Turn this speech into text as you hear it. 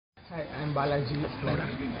Hi, I'm Balaji.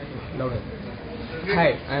 Louder.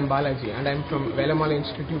 Hi, I'm Balaji and I'm from Velamala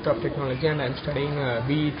Institute of Technology and I'm studying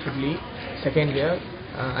BE second year.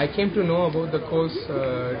 I came to know about the course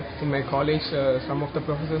in my college. Some of the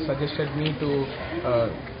professors suggested me to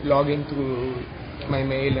log into my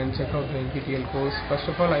mail and check out the NPTEL course. First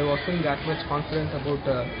of all, I wasn't that much confident about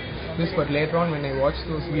this, but later on when I watched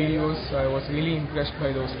those videos, I was really impressed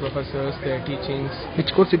by those professors, their teachings.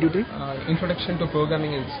 Which course did you take? Introduction to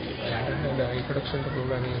Programming in C. I attended the Introduction to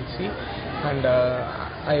Programming in C, and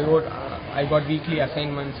I got weekly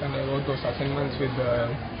assignments, and I wrote those assignments with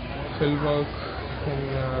field work.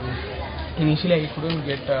 Initially, I couldn't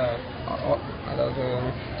get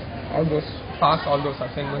pass all those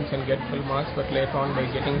assignments and get full marks, but later on, by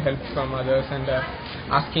getting help from others and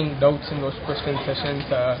asking doubts in those question sessions,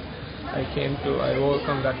 I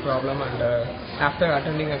overcome that problem, and after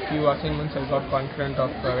attending a few assignments, I got confident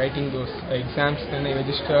of writing those exams. Then I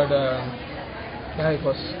registered. It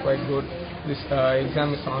was quite good. This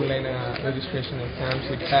exam is online registration exams.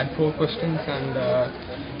 It had 4 questions,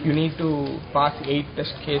 and you need to pass 8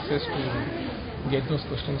 test cases to get those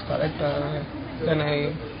questions correct. Then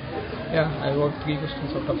I wrote 3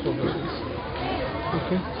 questions out of 4 questions.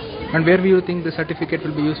 Okay. And where do you think the certificate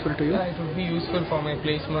will be useful to you? It would be useful for my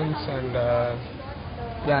placements, and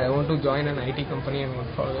I want to join an IT company and work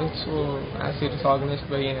for it. So as it is organized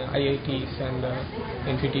by IITs and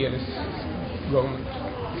NPTEL is government.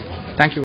 Thank you.